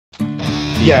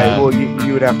the... Yeah, well,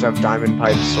 you would have to have diamond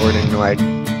pipe sorting, like...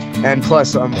 And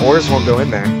plus, ores won't go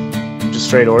in there. Just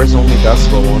straight ores, only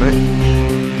dust will, won't it?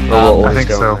 Or will ores I think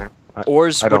go so. in there?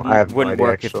 Ores I have no wouldn't idea,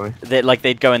 work actually. if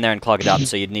they'd go in there and clog it up.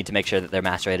 So you'd need to make sure that they're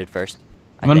macerated first.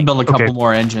 I'm gonna build a couple Okay.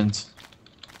 more engines.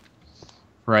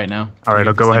 Right now. All right,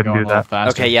 I'll go ahead and do that.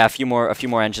 Okay, yeah, a few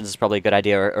more engines is probably a good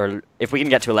idea. Or if we can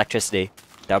get to electricity,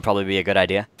 that would probably be a good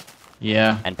idea.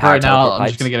 Yeah. And power right now, teleport I'm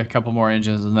just pipes. gonna get a couple more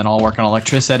engines, and then I'll work on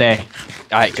electricity.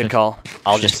 All right, good call.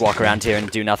 I'll just walk around here and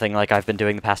do nothing like I've been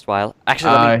doing the past while.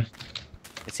 Actually,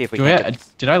 let's see if we can.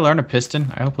 Did I learn a piston?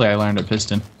 Hopefully I learned a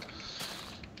piston.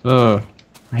 Ugh.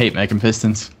 I hate making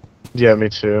pistons. Yeah, me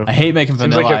too. I hate making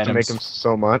Seems vanilla like you have to items. make them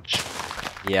so much.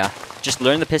 Yeah, just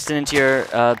learn the piston into your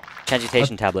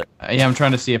transmutation tablet. Yeah, I'm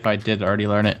trying to see if I did already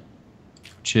learn it,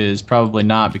 which is probably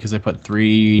not because I put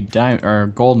 3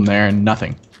 gold in there and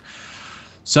nothing.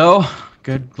 So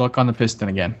good luck on the piston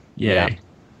again. Yay. Yeah.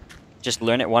 Just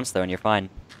learn it once though, and you're fine.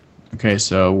 Okay,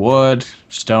 so wood,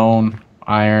 stone,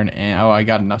 iron, and oh, I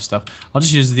got enough stuff. I'll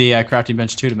just use the crafting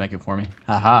bench 2 to make it for me.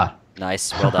 Haha.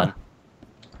 Nice, well done.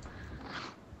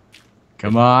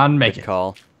 Come on, make Good it.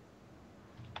 call.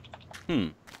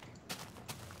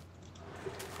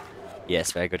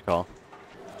 Yes, very good call.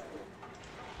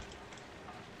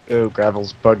 Oh,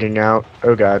 gravel's bugging out.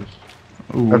 Oh god.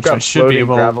 Ooh, I've so I got should be floating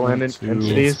able gravel to...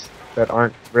 entities that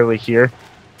aren't really here.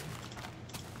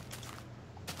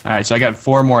 Alright, so I got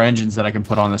 4 more engines that I can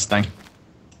put on this thing.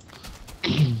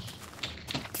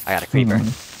 I got a creeper.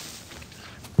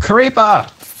 Creeper!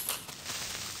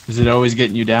 Is it always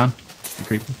getting you down? The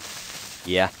creeper?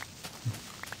 Yeah.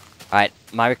 Alright,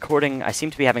 my recording, I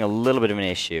seem to be having a little bit of an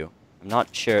issue. I'm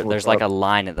not sure. What's There's like up? a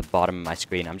line at the bottom of my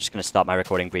screen. I'm just going to stop my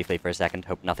recording briefly for a second.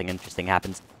 Hope nothing interesting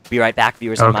happens. Be right back,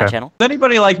 viewers on my Okay. channel. Is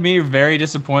anybody like me very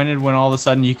disappointed when all of a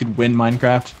sudden you could win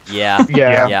Minecraft? Yeah.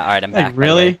 Yeah. Yeah, alright, I'm back. Like, by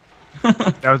the way. really?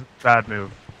 That was a bad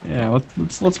move. Yeah,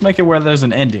 let's make it where there's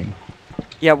an ending.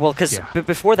 Yeah, well, because Yeah.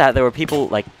 before that, there were people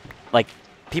like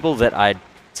people that I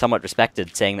somewhat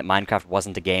respected saying that Minecraft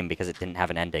wasn't a game because it didn't have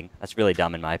an ending. That's really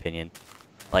dumb in my opinion.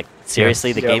 Like,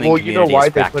 seriously, the gaming well, you know community why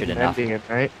is they put fractured an enough. ending in,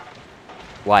 right?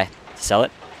 Why? To sell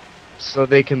it? So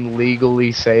they can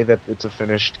legally say that it's a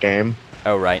finished game.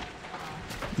 Oh, right.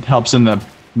 It helps in the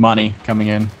money coming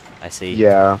in. I see.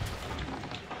 Yeah.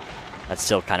 That's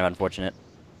still kind of unfortunate.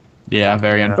 Yeah,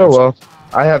 very Oh unfortunate. well.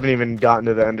 I haven't even gotten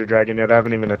to the Ender Dragon yet. I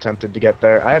haven't even attempted to get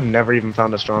there. I have never even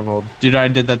found a stronghold. Dude, I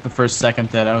did that the first second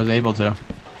that I was able to.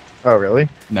 Oh really?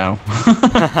 No.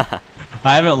 I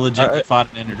haven't legit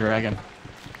fought an Ender Dragon.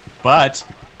 But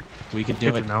we could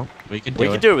do Good it. to know. We could do We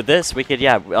it. could do it with this. We could,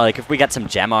 yeah. Like, if we got some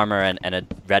gem armor and a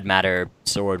red matter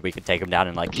sword, we could take him down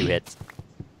in like 2 hits.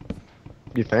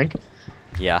 You think?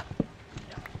 Yeah.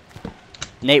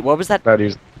 Nate, what was that That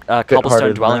is. harder cobblestone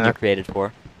than dwelling you that. created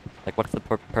for? Like, what's the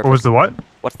purpose? What was the what?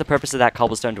 What's the purpose of that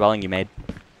cobblestone dwelling you made?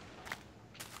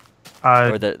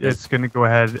 Or It's gonna go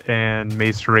ahead and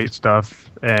macerate stuff.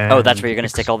 And Oh, that's where you're gonna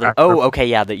stick all the. extract Oh, okay,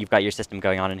 yeah. That you've got your system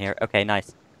going on in here. Okay,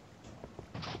 nice.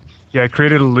 Yeah, I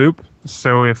created a loop,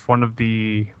 so if one of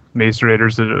the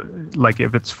macerators, like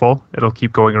if it's full, it'll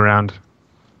keep going around,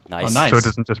 Nice. Oh, nice. so it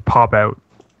doesn't just pop out.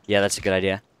 Yeah, that's a good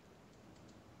idea.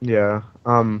 Yeah.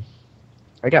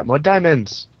 I got more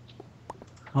diamonds.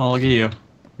 Oh, look at you.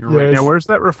 You're Yeah. right. Now, where's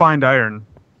that refined iron?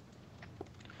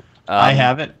 I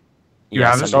have it. You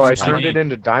yeah, have it? some Oh, I refined turned iron. it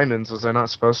into diamonds. Was I not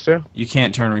supposed to? You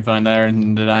can't turn refined iron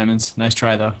into diamonds. Nice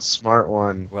try, though. Smart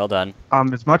one. Well done.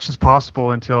 As much as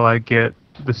possible until I get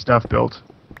the stuff built.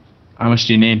 How much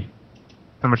do you need?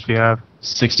 How much do you have?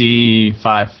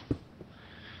 65.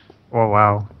 Oh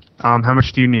wow. How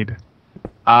much do you need?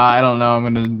 I don't know. I'm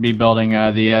going to be building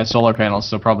the solar panels,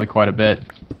 so probably quite a bit.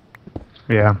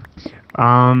 Yeah.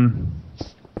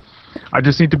 I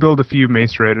just need to build a few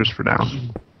macerators for now.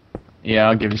 Yeah,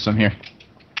 I'll give you some here.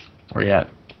 Where you at?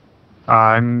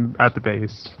 I'm at the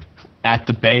base. At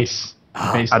the base.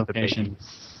 Oh, Base At the location.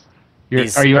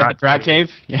 base. Are you at the Drat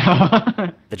Cave?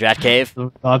 Yeah. The Drat Cave.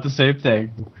 Not the same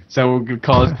thing. So we'll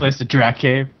call this place the Drat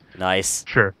Cave. Nice.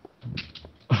 Sure.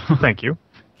 Thank you.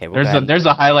 Okay, we'll go ahead. There's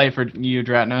a highlight for you,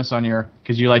 Dratnos, on your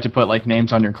because you like to put like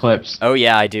names on your clips. Oh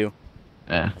yeah, I do.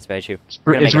 Yeah. That's very true.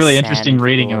 We're gonna It's make a really sand interesting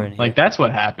reading floor them. in Like here. that's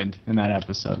what happened in that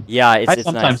episode. Yeah, it's I it's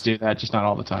sometimes nice. do that, just not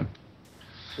all the time.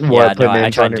 Yeah, What, no, put I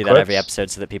names try on and do your that every clips? episode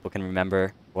so that people can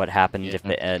remember what happened if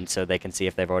they, and so they can see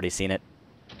if they've already seen it.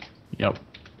 Yep.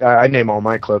 I name all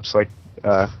my clips like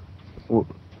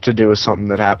to do with something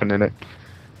that happened in it.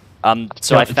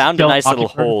 So I Still- found a still nice little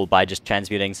occupied? hole by just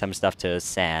transmuting some stuff to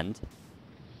sand.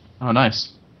 Oh,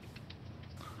 nice.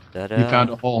 Da-da. You found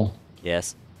a hole.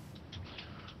 Yes,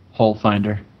 Hole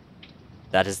finder.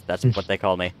 that's what they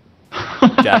call me.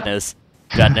 Japanese.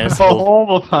 Dreadnoughts A will-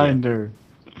 hole behind her.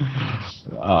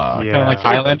 Kind Yeah. of like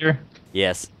Highlander.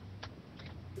 Yes.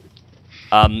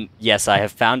 Yes, I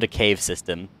have found a cave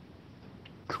system.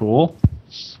 Cool.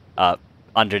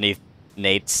 Underneath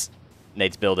Nate's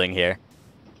building here.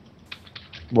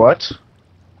 What?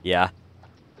 Yeah.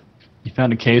 You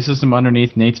found a cave system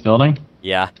underneath Nate's building?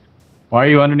 Yeah. Why are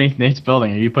you underneath Nate's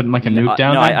building? Are you putting like a nuke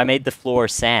down no, there? I made the floor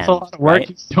sand. That's a lot of work right?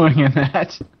 he's doing in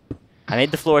that. I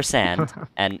made the floor sand,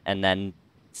 and then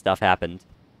stuff happened.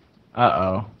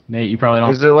 Uh-oh. Nate, you probably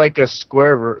don't... Is it like a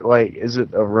square? Like, is it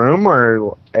a room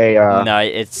or a? No,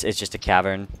 it's just a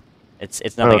cavern. It's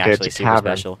nothing okay, it's actually a super cavern.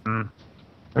 special.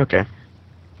 Okay.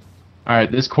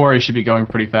 Alright, this quarry should be going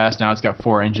pretty fast now. It's got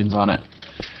 4 engines on it.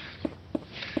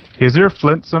 Is there a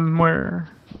flint somewhere?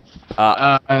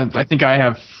 I think I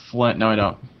have flint. No, I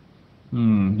don't.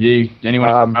 Anyone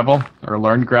have gravel? Or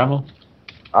learned gravel?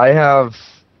 I have.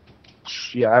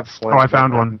 Yeah, I have flint. Oh, I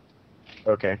found one.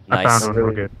 Okay. I Nice. found one.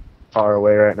 We're good. Far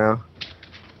away right now.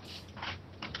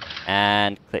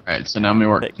 And click. Alright, so now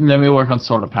let me work on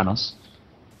solar panels.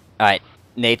 Alright,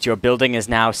 Nate, your building is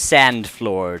now sand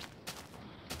floored,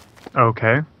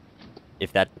 Okay.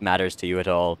 if that matters to you at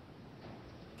all.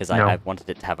 Because No. I wanted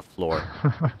it to have a floor.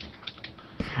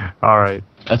 All right.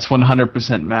 That's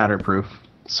 100% matter proof.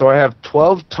 So I have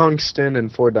 12 tungsten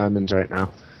and 4 diamonds right now,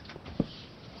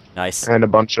 Nice. and a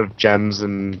bunch of gems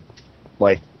and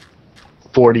like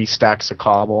 40 stacks of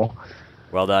cobble.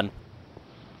 Well done.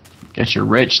 Guess you're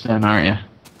rich then, aren't you?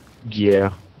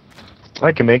 Yeah.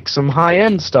 I can make some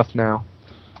high-end stuff now.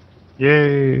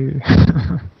 Yay.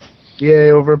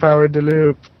 Yay, overpowered the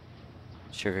loop.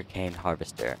 Sugarcane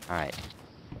harvester. Alright.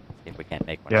 See if we can't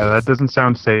make one. Yeah, of that these. doesn't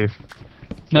sound safe.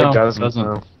 No, it doesn't. doesn't.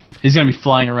 No. He's gonna be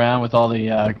flying around with all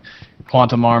the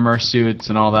quantum armor suits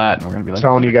and all that, and we're gonna be like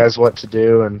Telling you guys what to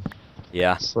do, and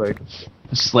Yeah. it's like,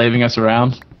 slaving us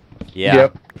around. Yeah.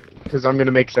 yep. Because I'm gonna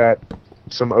make that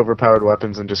some overpowered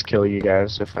weapons and just kill you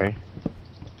guys if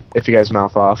you guys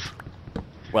mouth off.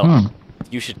 Well,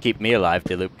 you should keep me alive,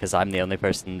 Dilup, because I'm the only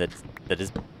person that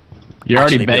is You're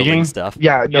already actually building begging. stuff.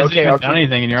 Yeah. You No, hasn't okay. even I'll done keep,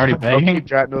 anything, and you're already I'll begging. keep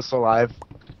Dratnos alive.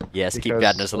 Yes, keep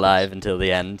Because- Radnos alive until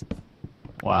the end.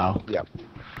 Wow. Yep.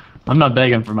 I'm not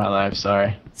begging for my life.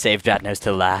 Sorry. Save Dratnos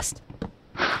till last.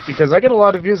 Because I get a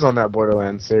lot of views on that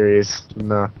Borderlands series.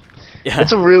 No. Yeah.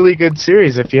 It's a really good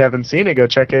series. If you haven't seen it, go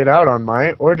check it out on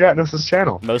my or Dratnos'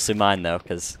 channel. Mostly mine though,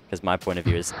 because my point of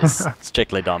view is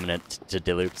strictly dominant to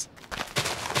Dilup's.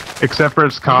 Except for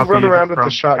its I copy. run around with from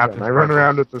the shotgun. Captain I run Sparkle.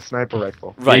 around with the sniper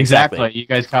rifle. Right, exactly. You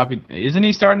guys copied. Isn't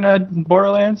he starting a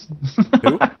Borderlands?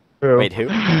 Who? So, Wait, who?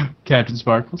 Captain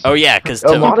Sparkles. Oh yeah, because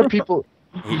a lot of people,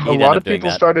 he a lot of people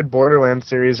started Borderlands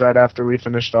series right after we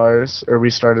finished ours, or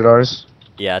we started ours.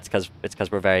 Yeah, it's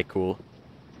because we're very cool.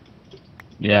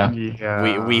 Yeah.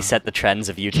 Yeah. We set the trends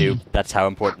of YouTube. That's how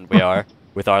important we are.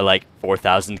 With our like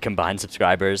 4,000 combined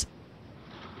subscribers.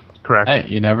 Correct. Hey,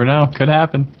 you never know. Could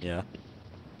happen. Yeah.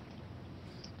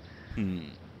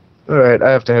 All right, I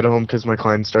have to head home because my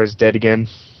client star's dead again.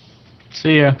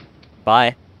 See ya.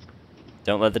 Bye.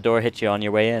 Don't let the door hit you on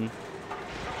your way in.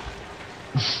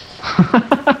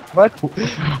 What?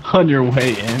 On your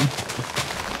way in.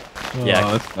 Yeah.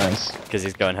 Oh, that's nice. Because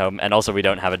he's going home. And also we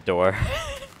don't have a door.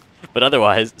 But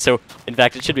otherwise, so in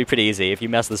fact it should be pretty easy. If you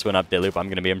mess this one up, Dilup, I'm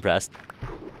gonna be impressed.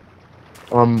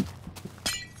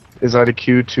 Is that a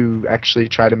cue to actually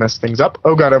try to mess things up?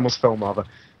 Oh god, I almost fell in lava.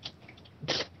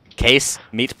 Case,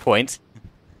 meet point.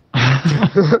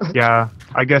 Yeah.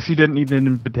 I guess you didn't need an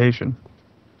invitation.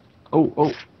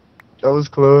 Oh. That was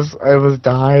close. I was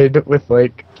died with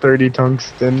like 30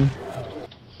 tungsten.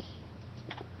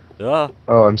 Ugh.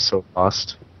 Oh, I'm so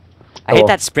lost. I hate Oh,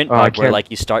 that sprint oh, I bug where can't- like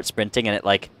you start sprinting and it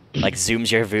like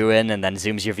zooms your view in and then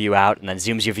zooms your view out and then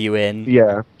zooms your view in.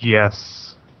 Yeah.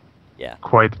 Yes. Yeah.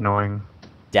 Quite annoying. I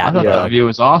Dad thought Yeah. that view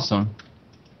was awesome.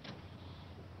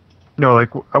 No, like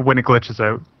when it glitches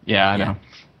out. Yeah, I Yeah. know.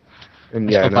 And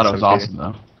I yeah, still thought it was that's awesome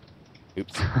though.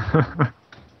 Oops.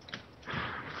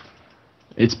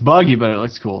 It's buggy, but it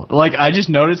looks cool. Like I just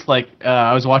noticed, like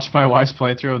I was watching my wife's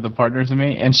playthrough of the partners and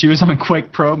me, and she was on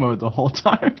Quake Pro mode the whole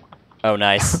time. Oh,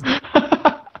 nice.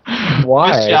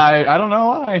 Why? Which I don't know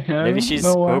why. I Maybe don't she's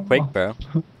know why. quick, bro.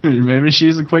 Maybe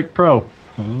she's a Quake Pro.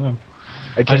 I don't know.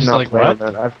 I just cannot like, play on what?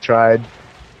 that. I've tried.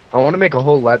 I want to make a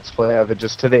whole Let's Play of it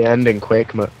just to the end in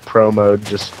Quake Pro mode,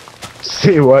 just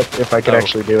see if I could Oh,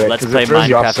 actually do it. Let's 'cause play it throws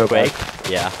you off Minecraft so Quake. bad.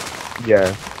 Yeah.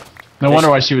 Yeah. No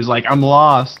wonder why she was like, "I'm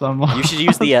lost. I'm lost." You should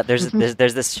use the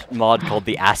there's this mod called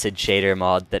the acid shader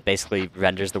mod that basically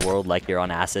renders the world like you're on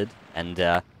acid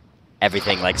and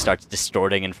everything like starts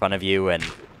distorting in front of you and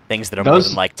things that are more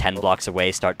than like 10 blocks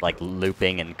away start like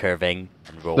looping and curving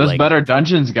and rolling. Those better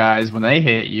dungeons guys, when they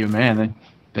hit you, man,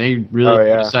 they really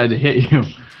decide to hit you.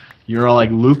 You're all like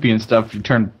loopy and stuff.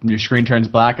 Your screen turns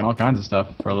black and all kinds of stuff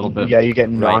for a little bit. Yeah, you get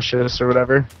nauseous or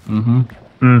whatever.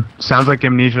 Sounds like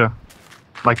Amnesia,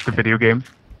 like the video game.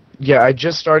 Yeah, I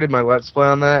just started my Let's Play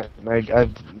on that.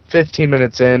 I'm 15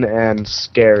 minutes in and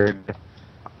scared.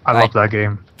 I love that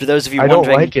game. For those of you I wondering,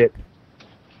 don't like it.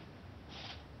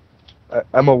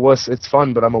 I'm a wuss. It's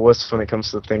fun, but I'm a wuss when it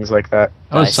comes to things like that.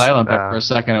 I was silent there for a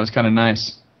second. It was kind of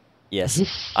nice. Yes,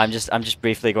 I'm just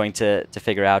briefly going to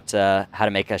figure out how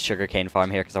to make a sugarcane farm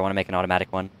here because I want to make an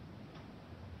automatic one.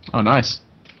 Oh, nice.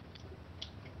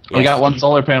 Yes. We got one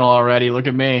solar panel already. Look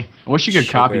at me. I wish you could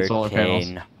copy solar panels.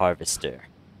 Sugarcane harvester.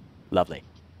 Lovely.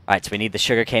 All right, so we need the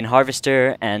sugarcane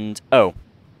harvester and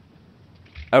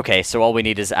okay, so all we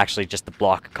need is actually just the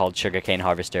block called sugarcane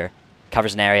harvester.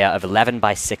 Covers an area of 11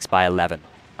 by 6 by 11.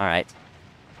 All right.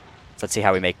 So let's see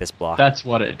how we make this block. That's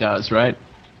what it does, right?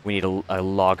 We need a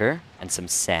logger and some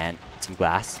sand, some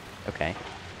glass. Okay,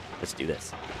 let's do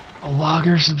this. A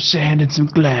logger, some sand, and some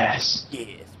glass.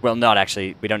 Yes. Well, not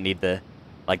actually. We don't need the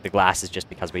glass is just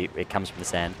because it comes from the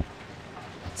sand.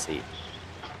 Let's see.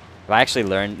 Have I actually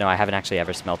learned? No, I haven't actually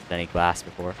ever smelted any glass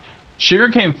before.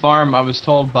 Sugarcane farm, I was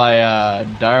told by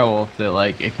Direwolf that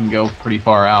like it can go pretty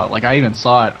far out. Like I even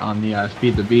saw it on the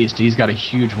Feed the Beast. He's got a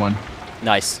huge one.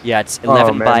 Nice. Yeah, it's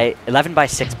 11 by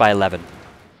 6 by 11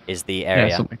 is the area.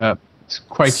 Yeah, something like that. It's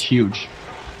quite huge.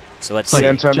 So let's The see.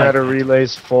 antimatter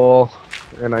relay's full,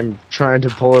 and I'm trying to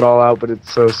pull it all out, but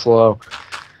it's so slow.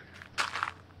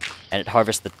 And it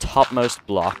harvests the topmost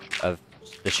block of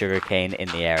the sugarcane in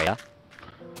the area.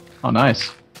 Oh,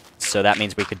 nice. So that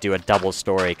means we could do a double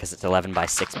story because it's 11 by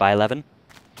 6 by 11.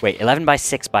 Wait, 11 by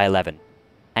 6 by 11.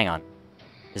 Hang on.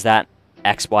 Is that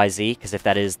X, Y, Z? Because if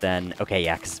that is, then okay,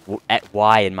 yeah. Because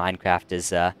Y in Minecraft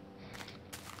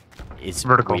is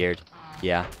vertical. Weird.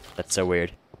 Yeah, that's so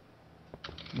weird.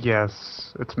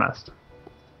 Yes, it's messed.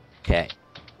 Okay.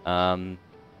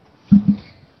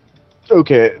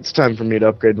 Okay, it's time for me to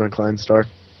upgrade my Klein Star.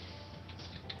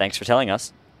 Thanks for telling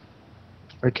us.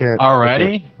 I can't.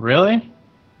 Already? Really?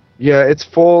 Yeah, it's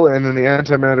full, and then the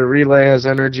antimatter relay has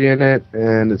energy in it,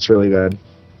 and it's really bad.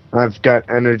 I've got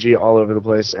energy all over the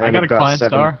place. And I got I've a Klein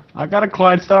Star. I got a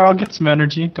Klein Star. I'll get some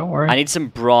energy. Don't worry. I need some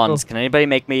bronze. Can anybody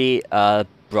make me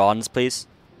bronze, please?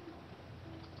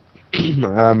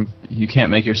 You can't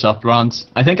make yourself bronze.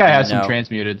 I think I have some No.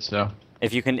 transmuted, so.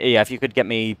 If you can, yeah, if you could get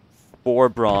me 4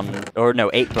 bronze, or no,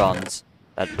 8 bronze,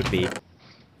 that would be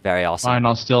very awesome. Fine,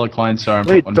 I'll steal a Klein Star and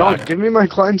Wait, put one don't back. give me my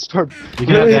Klein Star. You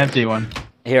can have the empty one.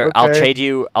 Here, I'll Okay. trade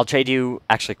you. I'll trade you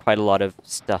actually quite a lot of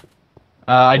stuff.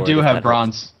 I Or do if have that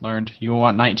bronze learned. You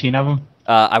want 19 of them?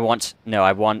 I want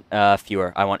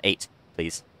fewer. I want 8,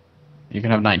 please. You can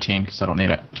have 19 because I don't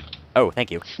need it. Oh, thank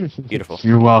you. Beautiful.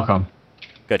 You're welcome.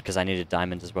 Good, because I needed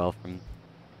diamond as well from.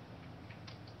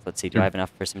 Let's see. Do I have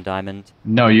enough for some diamond?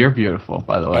 No, you're beautiful,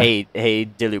 by the way. Hey,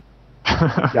 Dilup.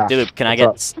 Yeah. Dilup, can I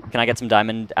what's get some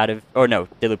diamond out of? Or no,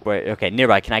 Dilup. Okay,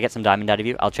 nearby. Can I get some diamond out of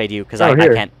you? I'll trade you because Oh, I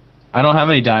here. can't. I don't have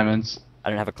any diamonds. I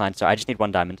don't have a client star. I just need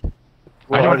 1 diamond.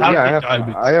 Well, I don't have yeah, any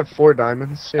diamonds. I have 4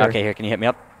 diamonds. Here. Okay, here. Can you hit me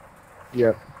up?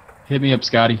 Yeah. Hit me up,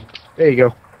 Scotty. There you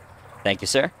go. Thank you,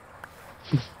 sir.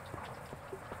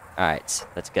 All right,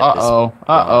 let's get Uh-oh. this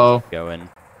Uh-oh. going.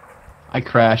 I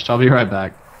crashed. I'll be right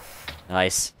back.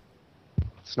 Nice.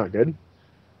 It's not good.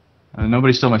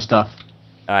 Nobody stole my stuff.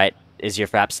 All right, is your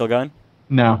frap still going?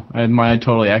 No, I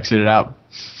totally exited out.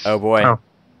 Oh boy. Oh.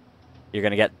 You're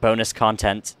gonna get bonus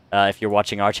content if you're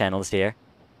watching our channels here.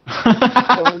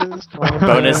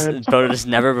 Bonus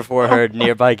never before heard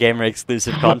nearby gamer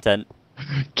exclusive content.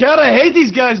 God, I hate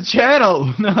these guys'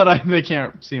 channel. No, they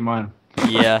can't see mine.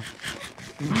 Yeah.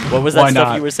 What was that Why stuff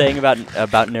not? you were saying about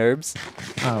NERBs?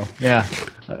 Oh, yeah.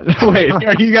 Wait,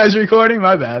 are you guys recording?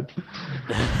 My bad.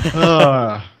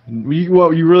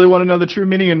 You really want to know the true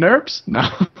meaning of NERPs? No.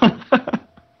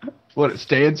 What it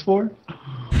stands for?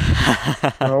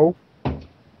 No.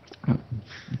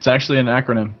 It's actually an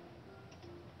acronym.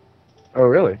 Oh,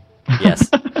 really? Yes.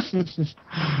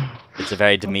 It's a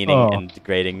very demeaning Oh. and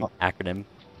degrading acronym.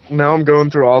 Now I'm going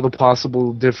through all the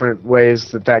possible different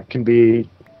ways that can be.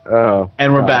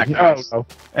 And we're back. Oh,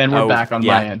 And we're back on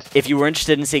my end. If you were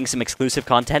interested in seeing some exclusive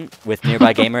content with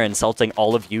Nearby Gamer insulting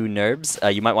all of you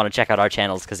NERBs, you might want to check out our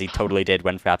channels because he totally did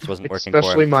when Fraps wasn't working for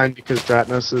especially him. mine because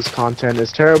Dratnos's content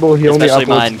is terrible. He Especially only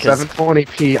mine, uploads 'cause- in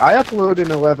 720p. I upload in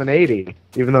 1180,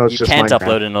 even though it's You just can't Minecraft.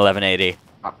 upload in 1180.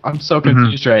 I'm so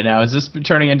confused right now. Is this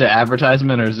turning into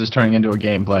advertisement or is this turning into a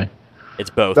gameplay? It's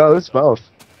both. No, it's both.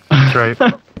 That's right.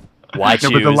 Why No,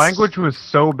 choose? but the language was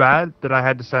so bad that I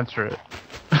had to censor it.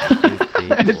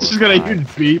 It's just gonna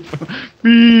huge beep.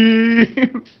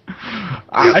 Beep.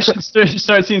 I should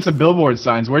start seeing some billboard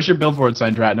signs. Where's your billboard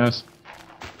sign, Dratnos?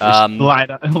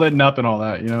 Lighting up and all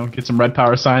that, you know? Get some red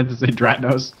power signs that say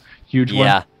Dratnos. Huge one.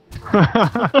 Yeah.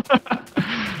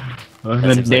 And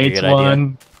then Nate's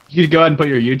one. You could go ahead and put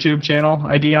your YouTube channel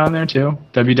ID on there too.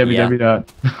 www.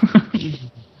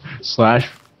 /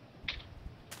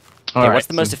 Okay, what's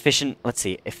the most efficient? Let's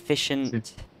see.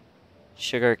 Efficient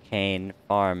sugarcane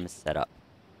farm setup.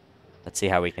 Let's see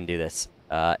how we can do this.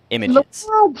 Images.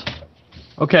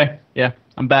 Okay, yeah,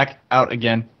 I'm back out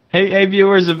again. Hey,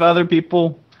 viewers of other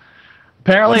people.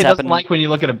 Apparently, it doesn't like when you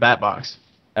look at a bat box.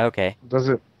 Okay. Does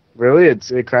it really?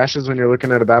 It crashes when you're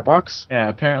looking at a bat box. Yeah,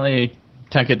 apparently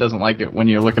Tekkit doesn't like it when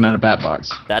you're looking at a bat box.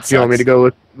 That's. Do you want me to go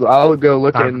look? I'll go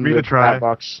look in the try. bat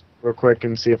box real quick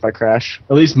and see if I crash.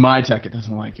 At least my Tekkit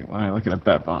doesn't like it when I look at a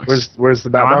bat box. Where's the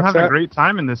bat I'm box having at? a great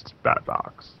time in this bat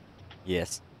box.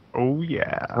 Yes. Oh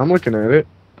yeah. I'm looking at it.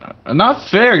 Not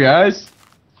fair, guys.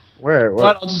 Where?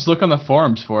 But I'll just look on the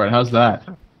forums for it. How's that?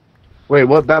 Wait,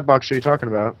 what bat box are you talking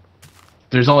about?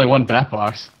 There's only one bat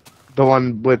box. The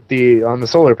one with on the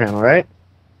solar panel, right?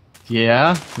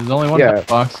 Yeah, there's only one bat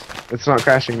box. It's not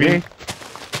crashing me.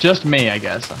 Just me, I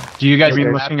guess. Do you guys Are you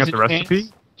have looking at the batteries in your recipe?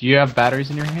 hands? Do you have batteries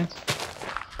in your hands?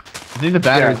 I think the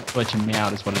battery's glitching me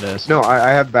out is what it is. No, I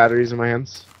have batteries in my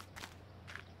hands.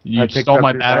 You picked stole up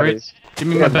my your batteries? Give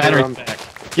me Yeah, my batteries back.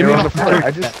 Give me They're on my the floor.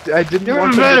 batteries back. I didn't Give me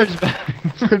want my them batteries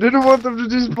back. I didn't want them to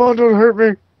just spawn and hurt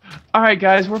me. Alright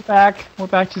guys, we're back. We're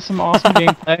back to some awesome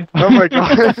gameplay. Oh my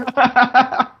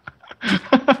god.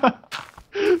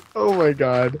 Oh my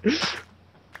god.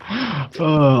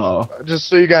 Oh. Just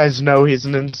so you guys know, he's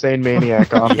an insane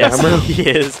maniac off Yes, camera. he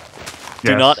is.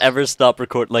 Do Yes. not ever stop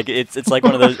record. Like it's like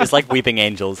one of those. It's like weeping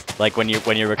angels. Like when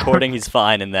you're recording, he's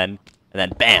fine, and then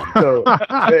bam. So,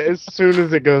 as soon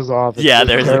as it goes off, it's Yeah, just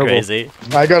there's terrible. the crazy.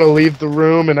 I gotta leave the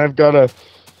room, and I've gotta.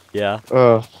 Yeah.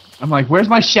 I'm like, where's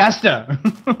my Shasta?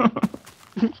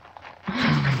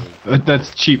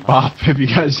 That's cheap pop if you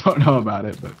guys don't know about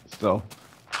it, but still.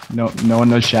 No one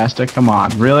knows Shasta? Come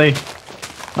on, really?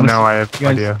 No, I have no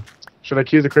guys- idea. Should I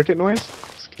cue the cricket noise?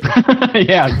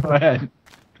 Yeah, go ahead.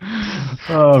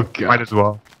 Oh god. Might as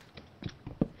well.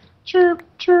 Chirp,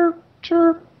 chirp,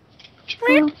 chirp,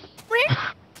 chirp.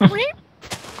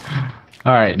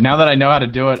 Alright, now that I know how to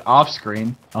do it off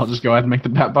screen, I'll just go ahead and make the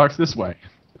bat box this way.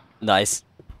 Nice.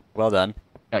 Well done.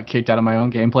 Got kicked out of my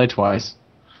own gameplay twice.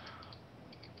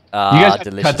 You guys have to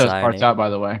Delicious cut those irony. parts out, by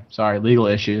the way. Sorry, legal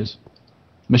issues.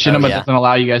 Machinima yeah. doesn't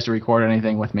allow you guys to record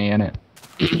anything with me in it.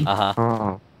 Uh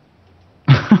huh.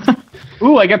 Oh.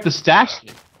 Ooh, I got the stash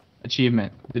it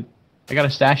achievement. I got a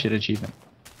stash it achievement.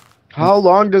 How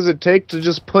long does it take to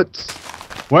just put?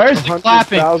 Where's the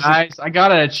clapping, 100,000? guys? I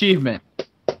got an achievement.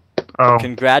 Oh,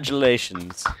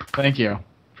 Congratulations. Thank you.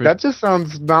 That just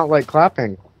sounds not like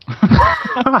clapping.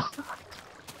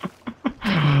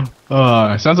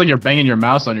 Sounds like you're banging your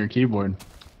mouse on your keyboard.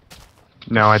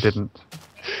 no, I didn't.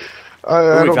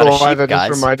 I we don't got a know why sheep, that guys.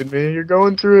 just reminded me. You're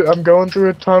going through. I'm going through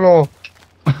a tunnel.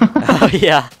 Oh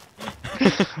yeah.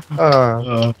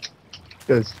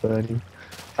 That's funny.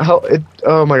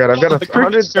 Oh my god! I've got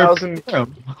 100,000.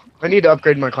 I need to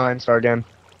upgrade my client star again.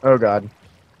 Oh god.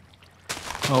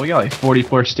 Oh, we got like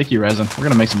 44 sticky resin. We're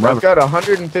gonna make some I've rubber. got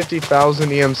 150,000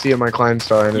 EMC in my client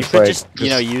star, and You it's could like just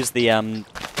use the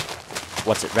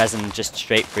what's it, resin just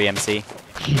straight for EMC,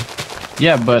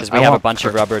 Yeah, but because we have a bunch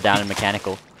of rubber down in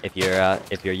mechanical. If you're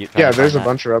yeah. There's a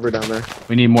bunch of rubber down there.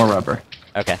 We need more rubber.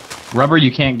 Okay. Rubber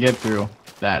you can't get through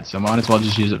that, so might as well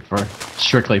just use it for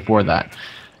strictly for that.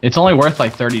 It's only worth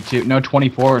like 32, no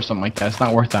 24 or something like that. It's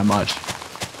not worth that much.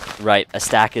 Right.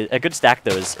 A good stack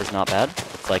though is not bad.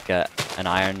 It's like an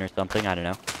iron or something. I don't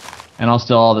know. And I'll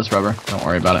steal all this rubber. Don't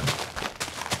worry about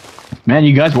it. Man,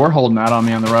 you guys were holding out on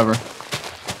me on the rubber.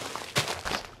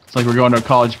 It's like we're going to a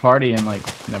college party and like,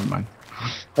 never mind.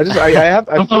 I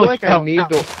feel like I need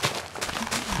to.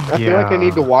 I feel like I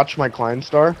need to watch my client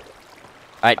star. All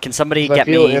right. Can somebody 'Cause I get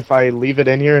feel me? if I leave it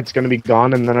in here, it's gonna be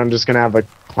gone, and then I'm just gonna have a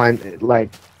client like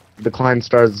the client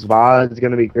star Zva is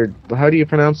gonna be. Or how do you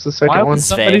pronounce the second Why one? would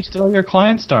somebody steal your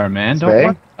client star, man? Don't Sve? worry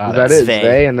Is about that it. it? Sve.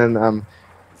 Sve, and then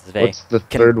Sve. what's the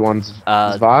Can- third one?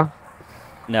 Zva?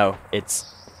 No, it's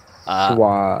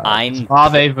Swa. ein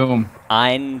Ave boom.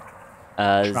 ein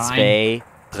Sve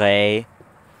Dre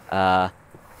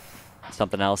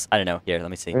something else. I don't know. Here, let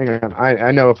me see. Hang on,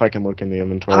 I know if I can look in the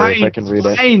inventory, if I can read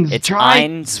it. It's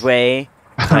ein Zwei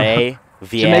Drei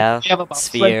Vier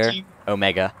Sphere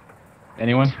Omega.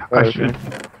 Anyone? I should,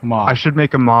 Come on. I should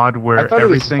make a mod I where thought it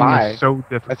was everything Vi. is so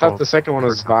difficult. I thought the second one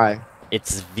was Zvi.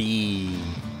 It's V.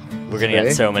 We're gonna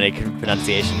get so many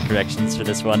pronunciation corrections for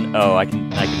this one. Oh, I can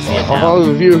see it now. All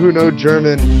of you who know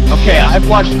German. Okay, I've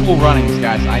watched Cool Runnings,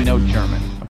 guys. I know German.